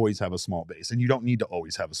to always have a small base, and you don't need to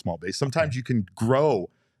always have a small base. Sometimes you can grow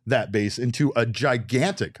that base into a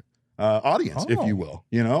gigantic audience, if you will,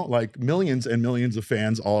 like millions and millions of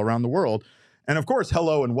fans all around the world. And of course,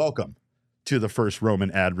 hello and welcome to the first Roman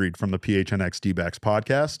ad read from the PHNX D-Backs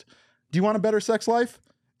podcast. Do you want a better sex life?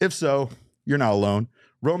 If so, you're not alone.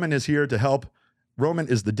 Roman is here to help. Roman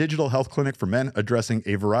is the digital health clinic for men, addressing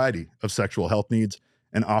a variety of sexual health needs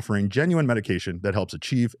and offering genuine medication that helps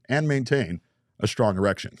achieve and maintain a strong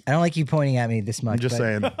erection. I don't like you pointing at me this much. I'm just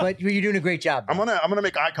saying. But you're doing a great job. I'm gonna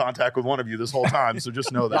make eye contact with one of you this whole time, so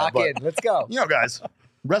just know that. Lock in. Let's go. Guys,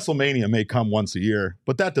 WrestleMania may come once a year,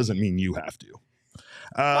 but that doesn't mean you have to.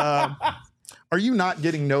 Are you not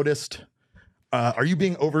getting noticed? Are you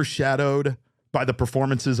being overshadowed by the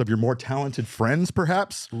performances of your more talented friends,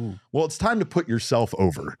 perhaps? Ooh. Well, it's time to put yourself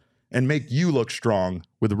over and make you look strong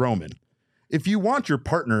with Roman. If you want your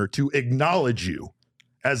partner to acknowledge you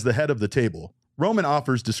as the head of the table, Roman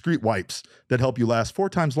offers discreet wipes that help you last 4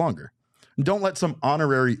 times longer. And don't let some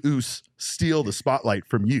honorary oos steal the spotlight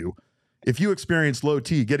from you. If you experience low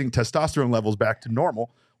T, getting testosterone levels back to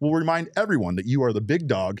normal will remind everyone that you are the big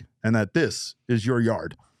dog and that this is your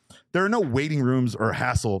yard. There are no waiting rooms or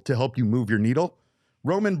hassle to help you move your needle.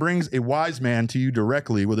 Roman brings a wise man to you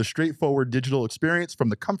directly with a straightforward digital experience from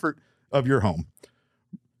the comfort of your home.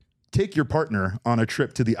 Take your partner on a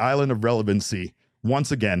trip to the island of relevancy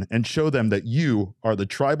once again and show them that you are the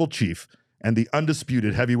tribal chief and the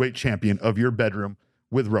undisputed heavyweight champion of your bedroom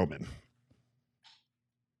with Roman.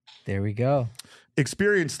 There we go.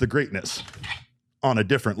 Experience the greatness on a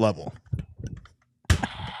different level.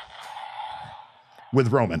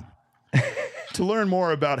 with Roman. To learn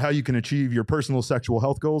more about how you can achieve your personal sexual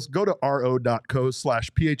health goals, go to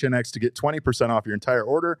ro.co/PHNX to get 20% off your entire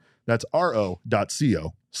order. That's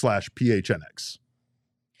ro.co/PHNX.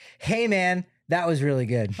 Hey, man, that was really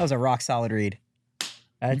good. That was a rock solid read.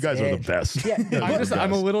 You guys are the best. Yeah.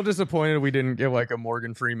 I'm a little disappointed we didn't get like a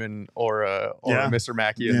Morgan Freeman or a Mr.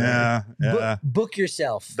 Mackey in there. Book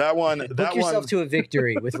yourself. That one. Book yourself to a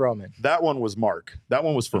victory with Roman. That one was Mark. That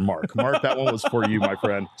one was for Mark. Mark, that one was for you, my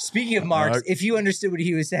friend. Speaking of Marks, if you understood what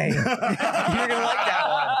he was saying, you're gonna like that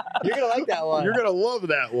one. You're gonna like that one. You're gonna love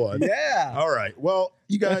that one. Yeah. All right. Well,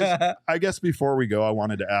 you guys, I guess before we go, I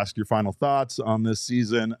wanted to ask your final thoughts on this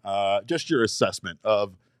season. Just your assessment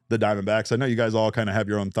of the Diamondbacks. I know you guys all kind of have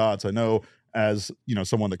your own thoughts. I know, as you know,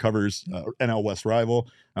 someone that covers NL West rival,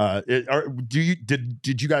 did you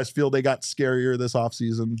guys feel they got scarier this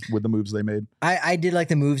offseason with the moves they made? I did like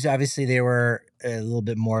the moves. Obviously, they were a little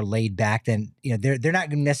bit more laid back than, they're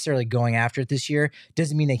not necessarily going after it this year.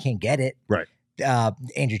 Doesn't mean they can't get it. Right.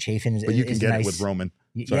 Andrew Chafin is, but you can get nice. it with Roman.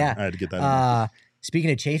 Sorry, yeah. I had to get that in.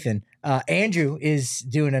 Speaking of Chafin, Andrew is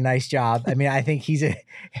doing a nice job. I mean, I think he's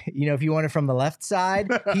if you want it from the left side,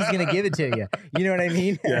 he's going to give it to you. You know what I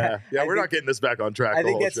mean? Yeah. We're not getting this back on track. I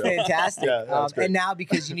think that's fantastic. Yeah, that's great. And now,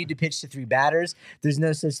 because you need to pitch to 3 batters, there's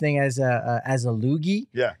no such thing as a loogie.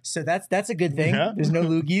 Yeah. So that's a good thing. Yeah. There's no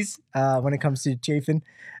loogies when it comes to Chafin.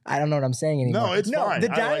 I don't know what I'm saying anymore. No, it's fine. The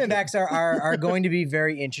Diamondbacks are going to be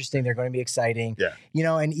very interesting. They're going to be exciting. Yeah.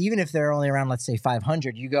 And even if they're only around, let's say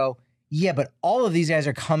 500, you go, yeah, but all of these guys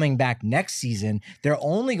are coming back next season. They're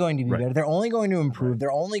only going to be better. They're only going to improve.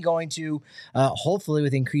 They're only going to, hopefully,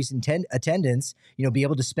 with increased attendance, be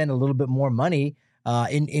able to spend a little bit more money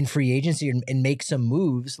in free agency and make some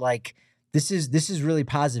moves. Like this is really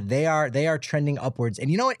positive. They are trending upwards.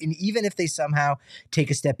 And you know what? And even if they somehow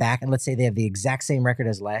take a step back and let's say they have the exact same record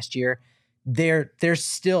as last year, they're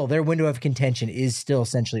still, their window of contention is still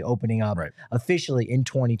essentially opening up officially in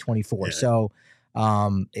 2024. Yeah. So.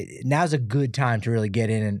 Now's a good time to really get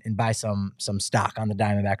in and buy some stock on the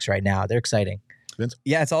Diamondbacks right now. They're exciting. Vince?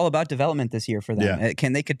 Yeah, it's all about development this year for them. Yeah.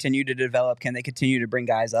 Can they continue to develop? Can they continue to bring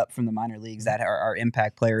guys up from the minor leagues that are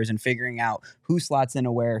impact players and figuring out who slots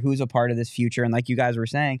in where, who's a part of this future? And like you guys were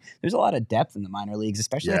saying, there's a lot of depth in the minor leagues,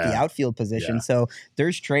 especially at the outfield position. Yeah. So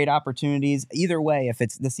there's trade opportunities. Either way, if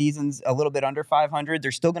it's the season's a little bit under 500,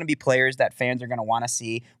 there's still going to be players that fans are going to want to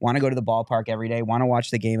see, want to go to the ballpark every day, want to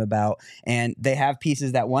watch the game about. And they have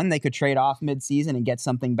pieces that, one, they could trade off midseason and get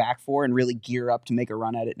something back for and really gear up to make a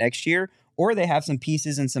run at it next year. Or they have some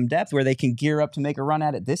pieces and some depth where they can gear up to make a run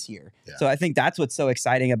at it this year. Yeah. So I think that's what's so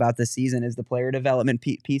exciting about this season is the player development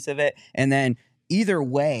piece of it. And then either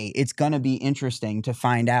way, it's going to be interesting to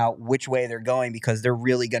find out which way they're going because they're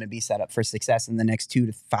really going to be set up for success in the next 2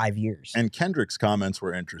 to 5 years. And Kendrick's comments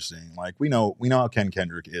were interesting. Like we know how Ken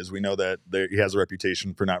Kendrick is. We know that he has a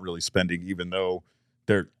reputation for not really spending, even though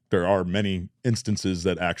there are many instances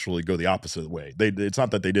that actually go the opposite way. It's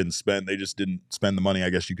not that they didn't spend; they just didn't spend the money. I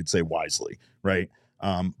guess you could say wisely, right?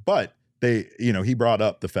 But he brought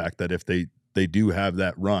up the fact that if they do have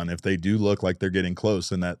that run, if they do look like they're getting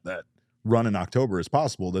close, and that run in October is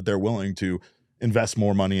possible, that they're willing to invest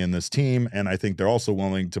more money in this team, and I think they're also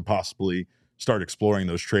willing to possibly start exploring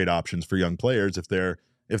those trade options for young players if they're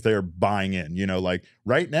buying in. Like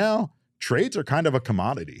right now. Trades are kind of a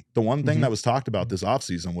commodity. The one thing that was talked about this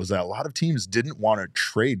offseason was that a lot of teams didn't want to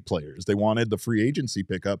trade players. They wanted the free agency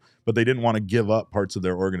pickup, but they didn't want to give up parts of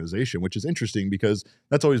their organization, which is interesting because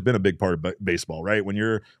that's always been a big part of baseball, right? When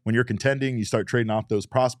you're contending, you start trading off those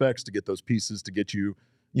prospects to get those pieces to get you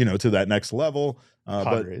to that next level.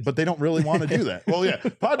 But they don't really want to do that. Well, yeah,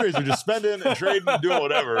 Padres are just spending and trading and doing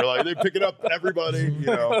whatever. Like they're picking up everybody,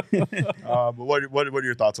 But what are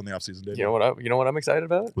your thoughts on the offseason, Dave? You know what I'm excited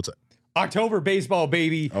about? What's that? October baseball,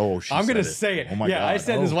 baby. Oh, I'm going to say it. Oh my God. I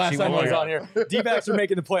said this last time I was on here. D-backs are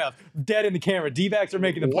making the playoffs. Dead in the camera. D-backs are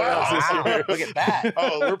making the playoffs this year. Look at that.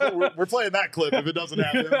 Oh, we're playing that clip if it doesn't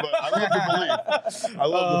happen, but I love the belief. I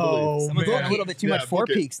love the belief. Someone's going a little bit too much Four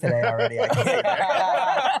Peaks today already. I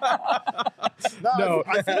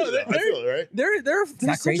feel it, right? not They're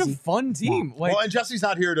such crazy. a fun team. Well, and Jesse's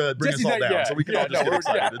not here to bring us all down, so we can all just get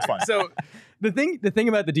excited. It's fine. So the thing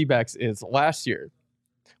about the D-backs is last year,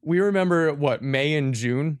 we remember May and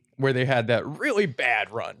June where they had that really bad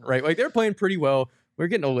run, right? Like they were playing pretty well. We were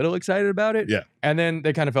getting a little excited about it. Yeah. And then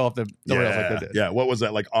they kind of fell off the rails like they did. Yeah. What was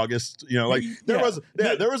that? Like August? There was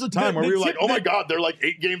a time where we were like, oh my God, they're like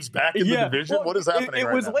 8 games back in the division. Well, what is happening It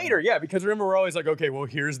right was now? later, yeah, because remember we're always like, okay, well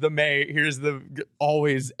here's the May, here's the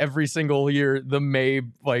always every single year the May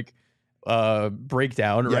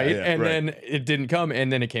breakdown, right? Then it didn't come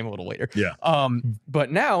and then it came a little later. Yeah.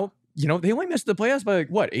 But now they only missed the playoffs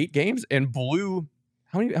by 8 games and blew.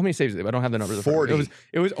 How many saves did they? I don't have the numbers. 40.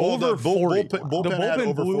 It was Well, over the 40. bullpen had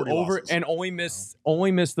over blew 40 over losses. and only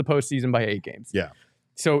missed the postseason by 8 games. Yeah.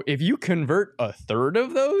 So if you convert a third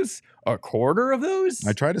of those, a quarter of those,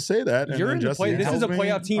 I try to say that. And you're then in the Jesse play. This is a tells me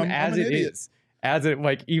playoff team I'm as an it idiot. is,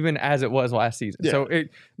 even as it was last season. Yeah. So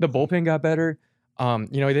the bullpen got better. They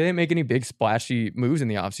didn't make any big splashy moves in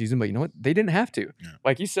the offseason, but you know what? They didn't have to. Yeah.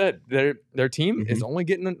 Like you said, their team is only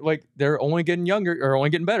getting they're only getting younger or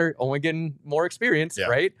only getting better, only getting more experience, Yeah.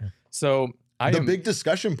 right? So big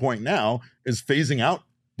discussion point now is phasing out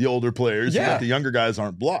the older players so that the younger guys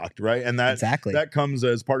aren't blocked, right? And that comes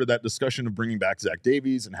as part of that discussion of bringing back Zach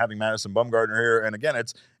Davies and having Madison Bumgarner here. And again,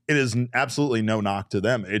 it is absolutely no knock to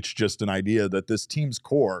them. It's just an idea that this team's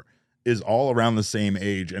core is all around the same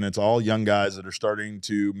age, and it's all young guys that are starting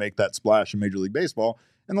to make that splash in Major League Baseball.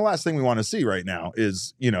 And the last thing we want to see right now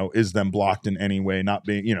is them blocked in any way, not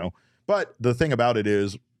being, But the thing about it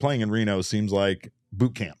is playing in Reno seems like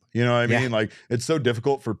boot camp. You know what I mean? Like, it's so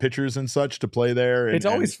difficult for pitchers and such to play there. And, it's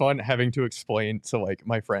always fun having to explain to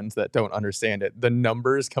my friends that don't understand it, the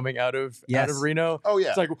numbers coming out of Reno. Oh yeah.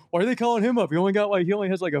 It's like, why are they calling him up? He only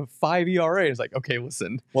has a 5 ERA. It's like, okay,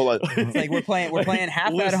 listen. Well, it's like we're playing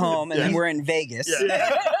half at home and then we're in Vegas.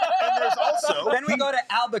 Yeah. And there's also then we go to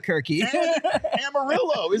Albuquerque. And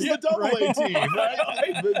Amarillo is the AA team, right?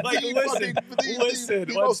 Listen,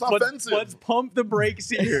 the most offensive. Let's pump the brakes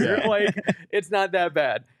here. It's not that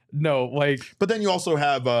bad. No, but then you also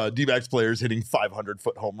have D-backs players hitting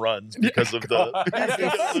 500-foot home runs because of the. That's the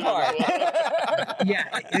fun part. Yeah,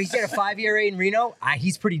 you get a 5 ERA in Reno.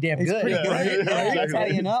 He's pretty damn good. Pretty good. right? Yeah, that's how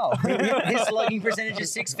you know. His slugging percentage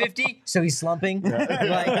is 650, so he's slumping. We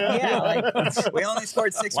only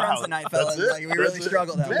scored 6 runs tonight, fellas. We really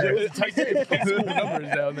struggled out there. It was a tight game.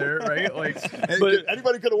 numbers down there, right? But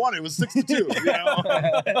anybody could have won. It was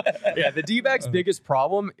 6-2. Yeah, the D-backs' biggest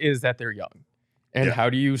problem is that they're young. And how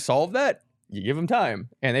do you solve that? You give them time,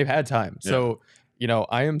 and they've had time. So,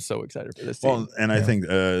 I am so excited for this team. Well, and I think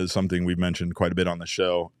something we've mentioned quite a bit on the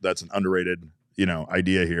show that's an underrated,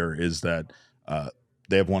 idea here is that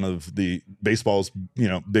they have one of the baseball's,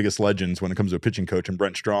 biggest legends when it comes to a pitching coach, and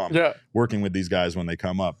Brent Strom, working with these guys when they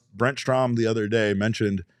come up. Brent Strom the other day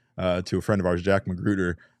mentioned to a friend of ours, Jack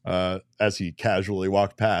Magruder, as he casually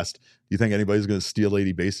walked past, do you think anybody's going to steal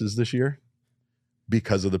 80 bases this year?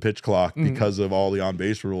 Because of the pitch clock, because of all the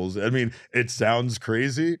on-base rules. I mean, it sounds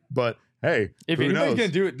crazy, but hey, if who anybody's knows?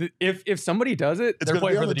 going to do it, if somebody does it, It's they're gonna be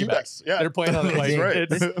playing on for the the D-backs. D-backs. Yeah. They're playing on the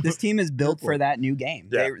That's right. This team is built for that new game.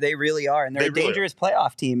 Yeah. They really are, and they're a dangerous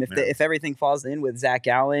playoff team. If everything falls in with Zach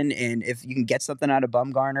Allen, and if you can get something out of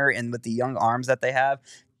Bumgarner, and with the young arms that they have,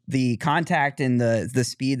 the contact and the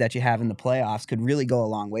speed that you have in the playoffs could really go a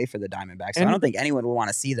long way for the Diamondbacks. So I don't think anyone will want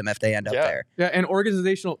to see them if they end up there. Yeah, and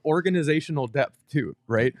organizational depth too,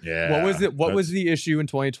 right? Yeah. What was the issue in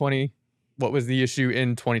 2020? What was the issue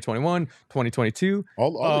in 2021, 2022?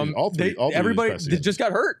 All three everybody just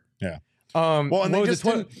got hurt. Yeah. In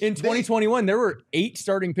 2021, there were 8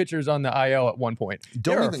 starting pitchers on the IL at one point.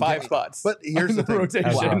 There are 5 spots. But here's the thing.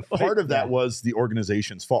 rotation. Part of that was the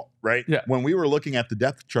organization's fault, right? Yeah. When we were looking at the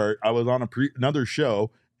depth chart, I was on another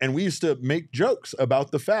show, and we used to make jokes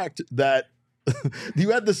about the fact that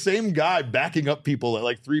you had the same guy backing up people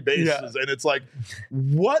at 3 bases, and it's like,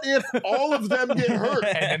 what if all of them get hurt?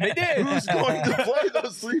 And then they did. Who's going to play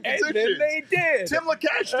those 3 positions? And then they did. Tim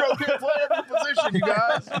LaCastro can't play every position, you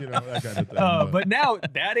guys. That kind of thing. But now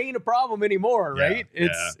that ain't a problem anymore, right?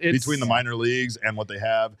 It's between the minor leagues and what they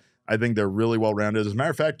have. I think they're really well rounded. As a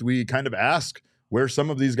matter of fact, we kind of ask where some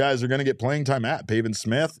of these guys are going to get playing time at. Pavin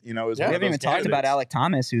Smith, is one we of haven't even those talked about Alec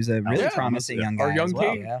Thomas, who's a really promising young guy. Our young as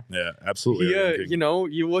well. king. Yeah, absolutely.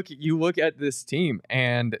 You look at this team,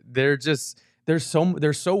 and they're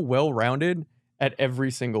so well rounded at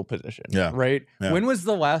every single position. Yeah. Right. Yeah. When was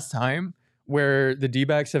the last time where the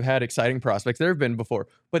D-backs have had exciting prospects? There have been before,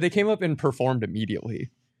 but they came up and performed immediately.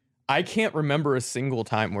 I can't remember a single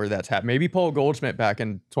time where that's happened. Maybe Paul Goldschmidt back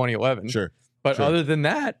in 2011. Sure. But other than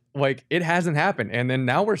that, it hasn't happened. And then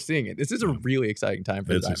now we're seeing it. This is a really exciting time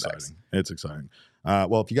for the Diamondbacks. It's exciting.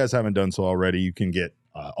 Well, if you guys haven't done so already, you can get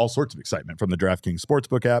all sorts of excitement from the DraftKings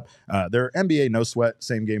Sportsbook app. There are NBA no sweat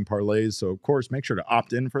same game parlays. So, of course, make sure to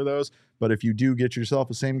opt in for those. But if you do get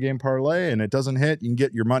yourself a same game parlay and it doesn't hit, you can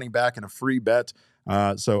get your money back in a free bet.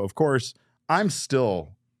 So, of course, I'm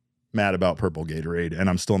still mad about purple Gatorade, and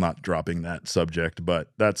I'm still not dropping that subject, but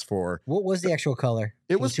that's for... What was the actual color?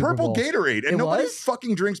 It was purple Gatorade, and nobody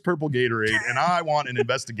fucking drinks purple Gatorade, and I want an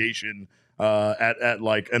investigation at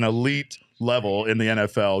an elite level in the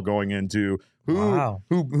NFL going into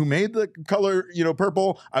who made the color,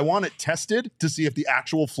 purple. I want it tested to see if the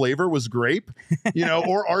actual flavor was grape,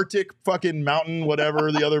 or Arctic fucking mountain,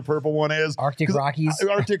 whatever the other purple one is. Arctic Rockies.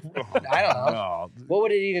 Arctic. I don't know. What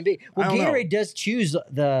would it even be? Well, Gatorade does choose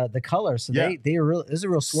the color, so they are real. There's a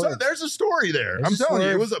real swerve. So there's a story there. I'm telling you,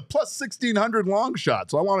 it was a plus 1600 long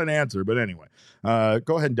shot. So I want an answer. But anyway,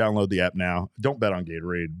 go ahead and download the app now. Don't bet on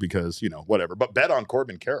Gatorade because, whatever. But bet on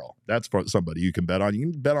Corbin Carroll. That's somebody you can bet on.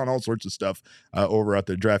 You can bet on all sorts of stuff over at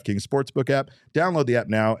the DraftKings Sportsbook app. Download the app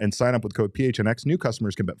now and sign up with code PHNX. New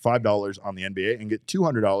customers can bet $5 on the NBA and get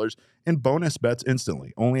 $200 in bonus bets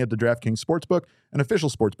instantly. Only at the DraftKings Sportsbook, an official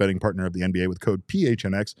sports betting partner of the NBA with code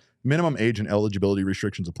PHNX. Minimum age and eligibility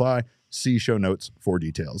restrictions apply. See show notes for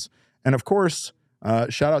details. And of course,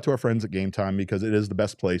 shout out to our friends at Game Time because it is the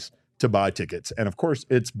best place to buy tickets. And of course,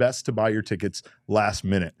 it's best to buy your tickets last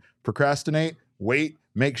minute. Procrastinate, wait,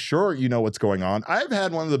 make sure you know what's going on. I've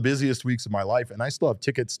had one of the busiest weeks of my life, and I still have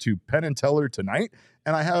tickets to Penn and Teller tonight.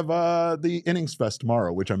 And I have the Innings Fest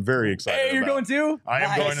tomorrow, which I'm very excited about. Hey, you're going too? I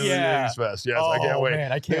am going to the Innings Fest. Yes, I can't wait.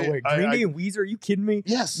 Man, I can't wait. Green Day and Weezer, are you kidding me?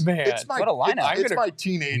 Yes. Man, what a lineup. It's my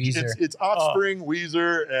teenage. It's Offspring,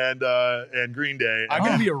 Weezer, and Green Day. I'm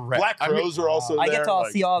going to be a wreck. Black Crowes are also there. I get to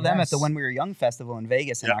see all of them at the When We Were Young festival in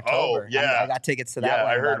Vegas in October. I got tickets to that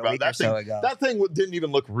one I heard about a week or so ago. That thing didn't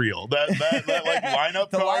even look real. That like lineup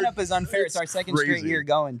The card, lineup is unfair. It's our second straight crazy. year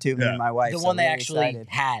going to me and my wife. The so one they really actually excited.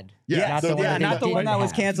 had. Not the one that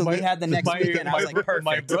was canceled. We had the next weekend. I was like, perfect.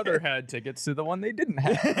 My brother had tickets to the one they didn't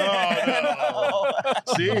have. Oh,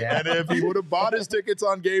 no. See, and if he would have bought his tickets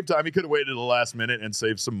on Game Time, he could have waited to the last minute and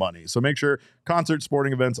saved some money. So make sure concerts,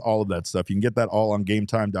 sporting events, all of that stuff. You can get that all on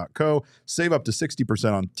GameTime.co. Save up to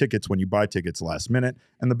 60% on tickets when you buy tickets last minute.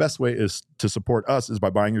 And the best way is to support us is by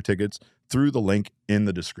buying your tickets through the link in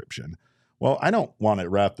the description. Well, I don't want to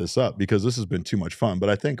wrap this up because this has been too much fun, but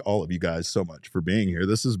I thank all of you guys so much for being here.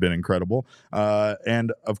 This has been incredible.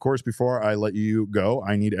 And of course, before I let you go,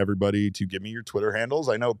 I need everybody to give me your Twitter handles.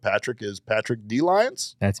 I know Patrick is Patrick D.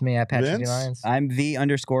 Lyons. That's me at Patrick D. Vince? Lyons. I'm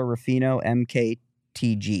V_Ruffino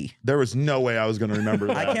MKTG. There was no way I was going to remember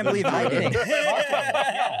that. I can't believe I didn't.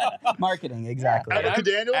 Marketing, exactly.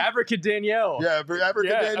 Abracadaniel? Abracadaniel. Yeah,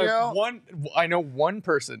 Abracadaniel. I know one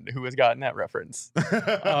person who has gotten that reference.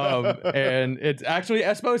 And it's actually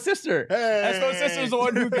Espo's sister. Hey. Espo's sister is the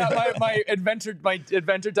one who got my Adventure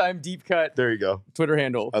Time deep cut There you go. Twitter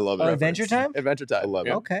handle. I love it. Adventure Time? Adventure Time. I love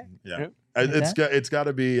it. Okay. Yeah. Yeah. It's got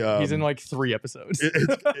to be. He's in like 3 episodes.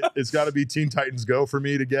 It's got to be Teen Titans Go for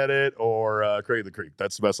me to get it, or Craig the Creek.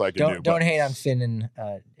 That's the best I can do. Don't hate on Finn and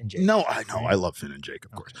Jake. No, I know. I love Finn and Jake,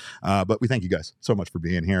 of course. But we thank you guys so much for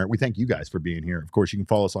being here. We thank you guys for being here. Of course, you can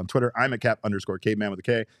follow us on Twitter. I'm at Cap_Caveman with a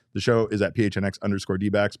K. The show is at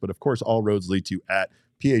PHNX_DBacks. But of course, all roads lead to at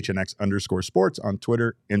PHNX_sports on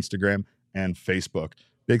Twitter, Instagram, and Facebook.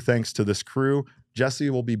 Big thanks to this crew. Jesse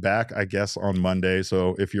will be back, I guess, on Monday.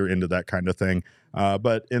 So if you're into that kind of thing.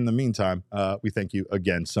 But in the meantime, we thank you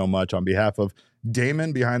again so much on behalf of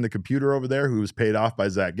Damon behind the computer over there, who's paid off by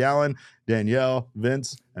Zach Gallen, Danielle,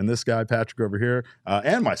 Vince, and this guy, Patrick, over here,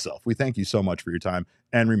 and myself. We thank you so much for your time.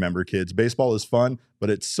 And remember, kids, baseball is fun, but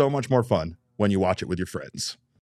it's so much more fun when you watch it with your friends.